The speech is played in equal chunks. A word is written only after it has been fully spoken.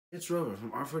It's Rover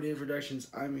from R for the Introductions.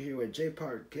 I'm here with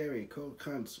J-Park, Gary, Cole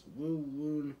Kuntz, Woo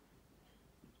Woon,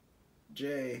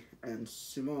 Jay, and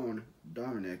Simone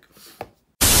Dominic.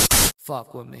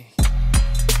 Fuck with me.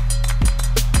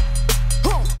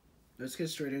 Let's get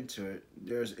straight into it.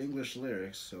 There's English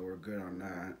lyrics, so we're good on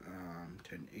that.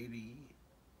 1080.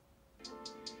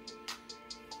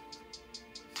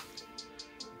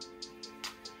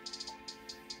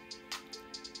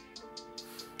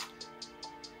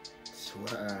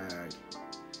 Swag.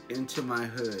 Into my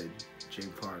hood,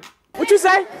 J-Park. What you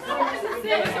say?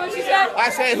 What you said? I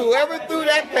said whoever threw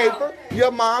that paper, your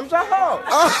mom's a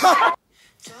hoe.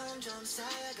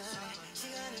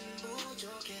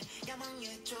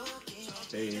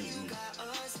 Hey.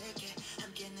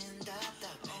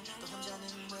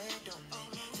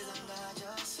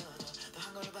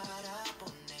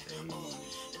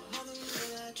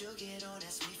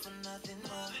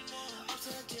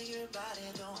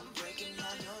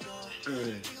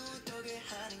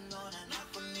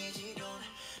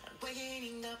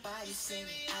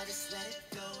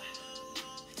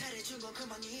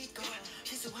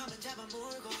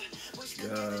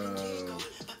 Yo.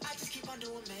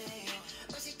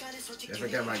 If I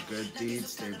get my good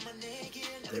deeds,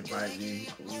 they bite me.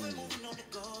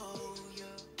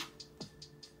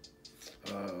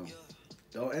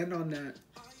 Don't end on that.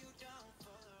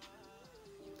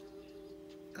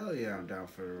 Oh yeah, I'm down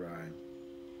for the ride.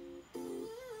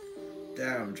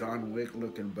 Damn, John Wick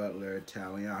looking butler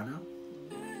Italiano.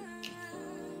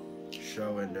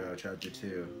 Show window, chapter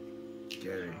 2.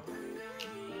 Gary.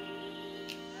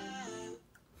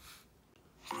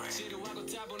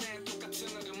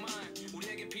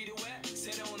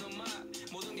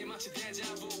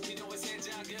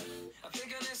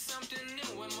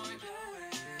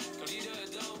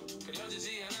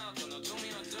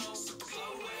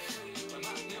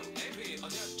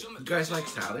 You guys like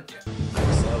salad?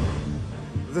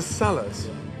 The salad?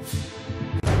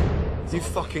 You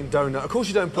fucking donut. Of course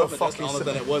you don't put a fucking salad.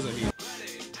 Then it wasn't me.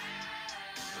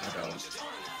 I don't.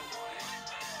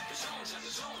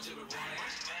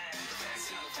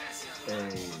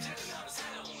 Hey.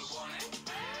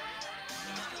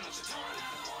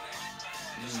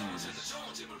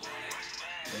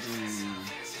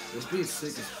 This beat's sick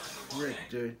as frick,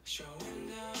 dude.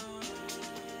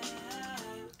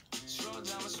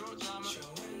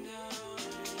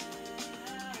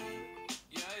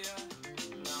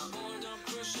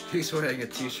 He's wearing a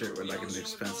t-shirt with like an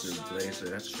expensive blazer.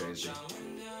 That's crazy.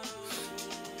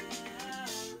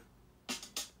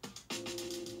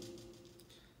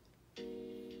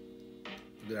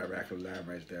 Look at that rack of lamb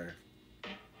right there.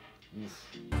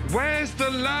 Oof. Where's the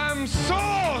lamb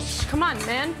sauce? Come on,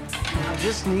 man. I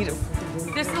just need a...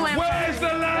 This is the lamb. Where's the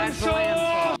lamb That's the lamb.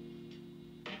 sauce?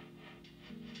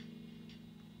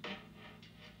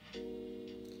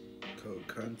 Cole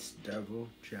Kuntz, Devil,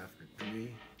 chapter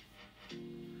 3.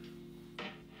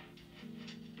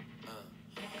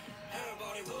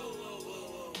 Everybody, whoa, whoa, whoa,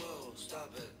 whoa, whoa,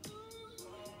 stop it.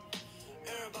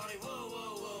 Everybody, whoa,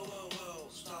 whoa, whoa, whoa, whoa,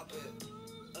 stop it.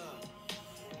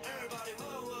 Everybody,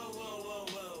 whoa, whoa, whoa, whoa,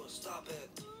 whoa, stop it.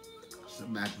 It's a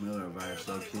Mac Miller vibe,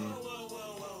 low key. Whoa,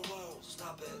 whoa, whoa, whoa,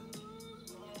 stop it.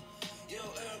 Yo,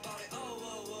 everybody, oh,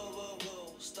 whoa, whoa, whoa,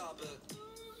 whoa, stop it.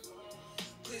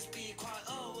 Please be quiet,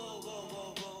 oh, whoa, whoa,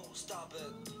 whoa, whoa, stop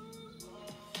it.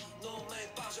 No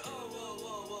make 빠져, oh, whoa,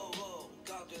 whoa, whoa, whoa,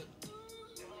 got it.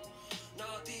 나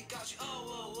어디까지, oh,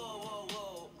 whoa, whoa, whoa,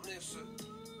 whoa, lips it.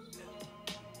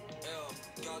 Yeah,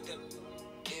 got it.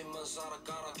 입만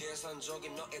살아가라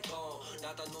계산적인 너의 돈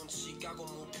나다 눈치 까고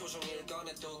무표정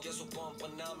일관해도 계속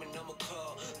뻔뻔함이 너무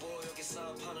커 보여 여기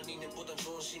싸움하는 이념보단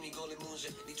존심이 걸린 문제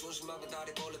네 존심하고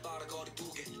다리 벌레 바라 거리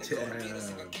두개 내가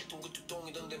생각해 동그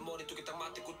두동이던데 머리 두개 딱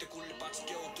맞대 굿대 굴려 빠진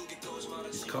겨우 두개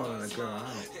거짓말하지 calling a girl out.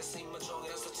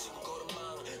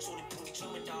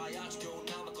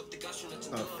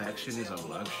 Affection is a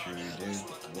luxury, dude.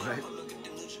 What?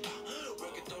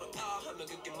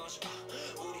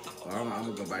 Well, I'm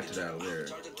gonna go back to that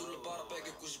lyric.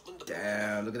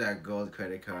 Damn, look at that gold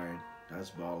credit card.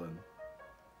 That's ballin'.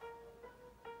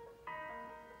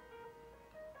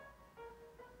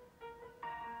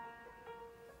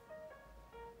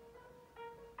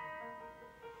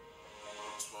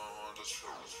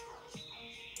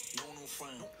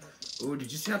 Ooh,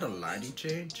 did you see how the lighting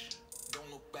changed?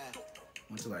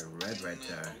 Went to like red right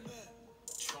there.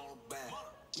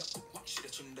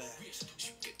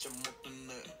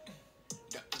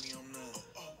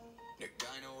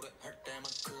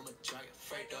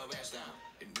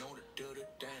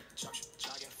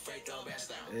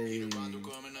 Hey.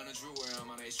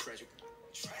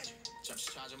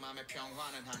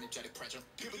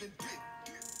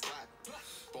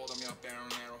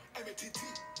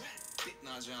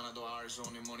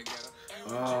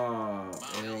 Oh,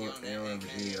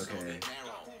 AOMG, okay.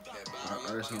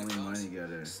 Artists only money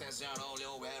getter.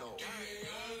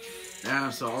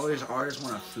 Damn, so all these artists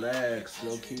want to flex,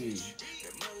 low key.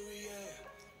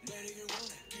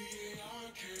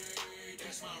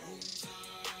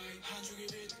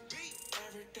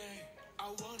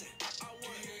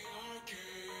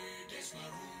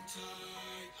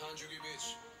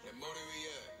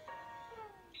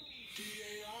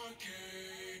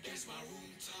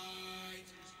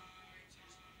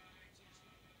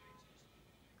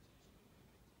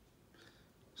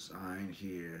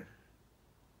 Signhere.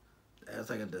 That's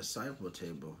like a disciple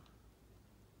table.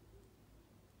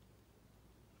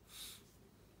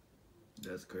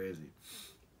 That's crazy.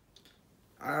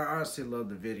 I honestly love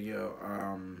the video.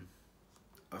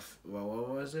 Well, what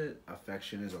was it?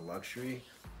 Affection is a luxury.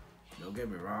 Don't get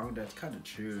me wrong, that's kind of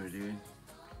true, dude.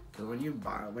 Cause when you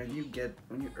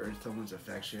earn someone's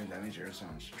affection, that means you earn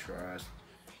someone's trust,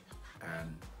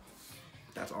 and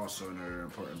that's also another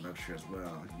important luxury as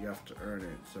well. You have to earn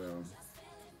it. So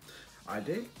I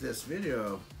think this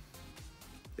video,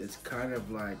 it's kind of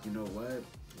like, you know what?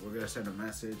 We're gonna send a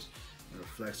message, we're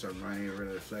gonna flex our money, we're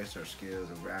gonna flex our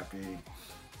skills of rapping,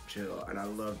 chill. And I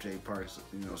love Jay Park's,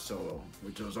 solo,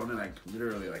 which was only like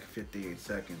literally like 58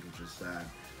 seconds, which is sad.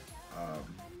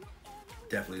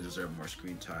 Definitely deserve more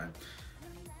screen time.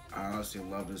 I honestly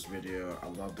love this video. I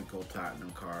love the gold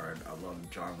platinum card. I love the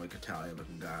John Wick Italian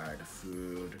looking guy, the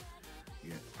food.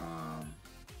 Yeah,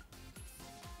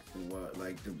 what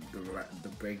like the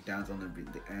breakdowns on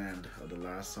the end of the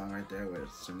last song right there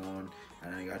with Simone,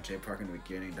 and then you got Jay Park in the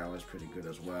beginning. That was pretty good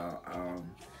as well.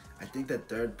 I think the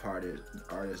third part is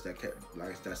artist that kept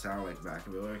that sounded like Mac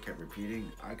Miller kept repeating.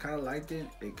 I kind of liked it.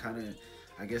 It kind of,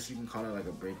 I guess you can call it like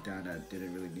a breakdown that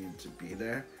didn't really need to be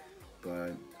there.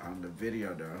 But on the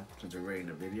video though, since we're rating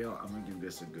the video, I'm gonna give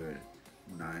this a good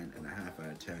 9.5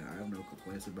 out of 10. I have no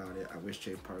complaints about it. I wish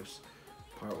Jay Park's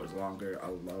part was longer. I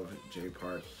love Jay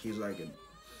Park. He's like a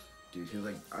dude. He's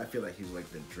like, I feel like he's like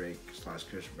the Drake /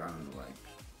 Chris Brown of like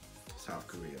South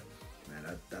Korea.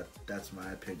 Man, that's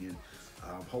my opinion.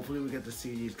 Hopefully we get to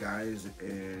see these guys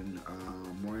in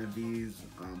more MVs,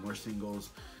 more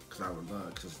singles, cause I would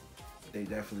love, cause they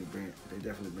definitely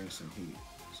bring some heat.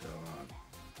 So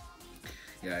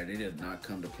yeah, they did not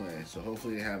come to play. So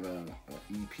hopefully they have a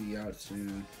EP out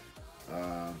soon.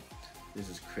 This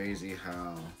is crazy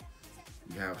how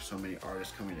you have so many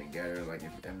artists coming together. Like,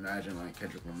 imagine like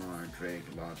Kendrick Lamar, Drake,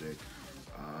 Logic,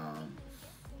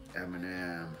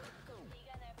 Eminem.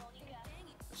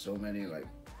 So many, like,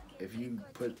 if you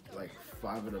put like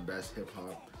 5 of the best hip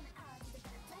hop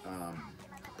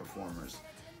performers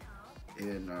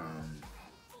in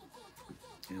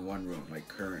one room, like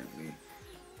currently,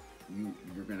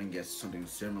 you're gonna get something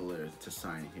similar to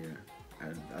Signhere,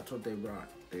 and that's what they brought.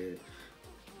 It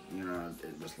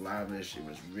was lavish, it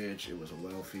was rich, it was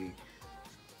wealthy,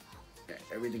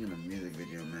 everything in the music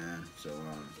video, man. So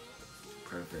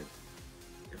perfect.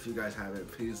 If you guys have it,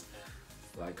 please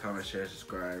like, comment, share,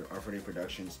 subscribe. R4D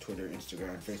Productions, Twitter,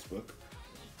 Instagram, Facebook.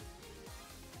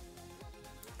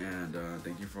 And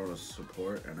thank you for all the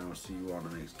support, and I will see you on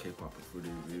the next K-pop food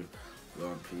review. Go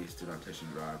in peace, do not touch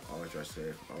and drive, always drive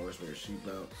safe, always wear your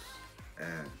seatbelt,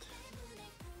 and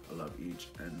I love each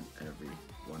and every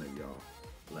one of y'all.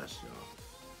 Bless y'all.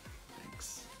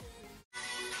 Thanks.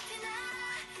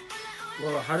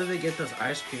 Well, how do they get those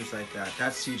ice creams like that?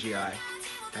 That's CGI.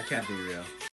 That can't be real.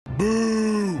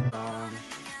 Boo!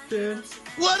 Dude.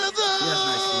 What are those? He has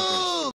nice sneakers.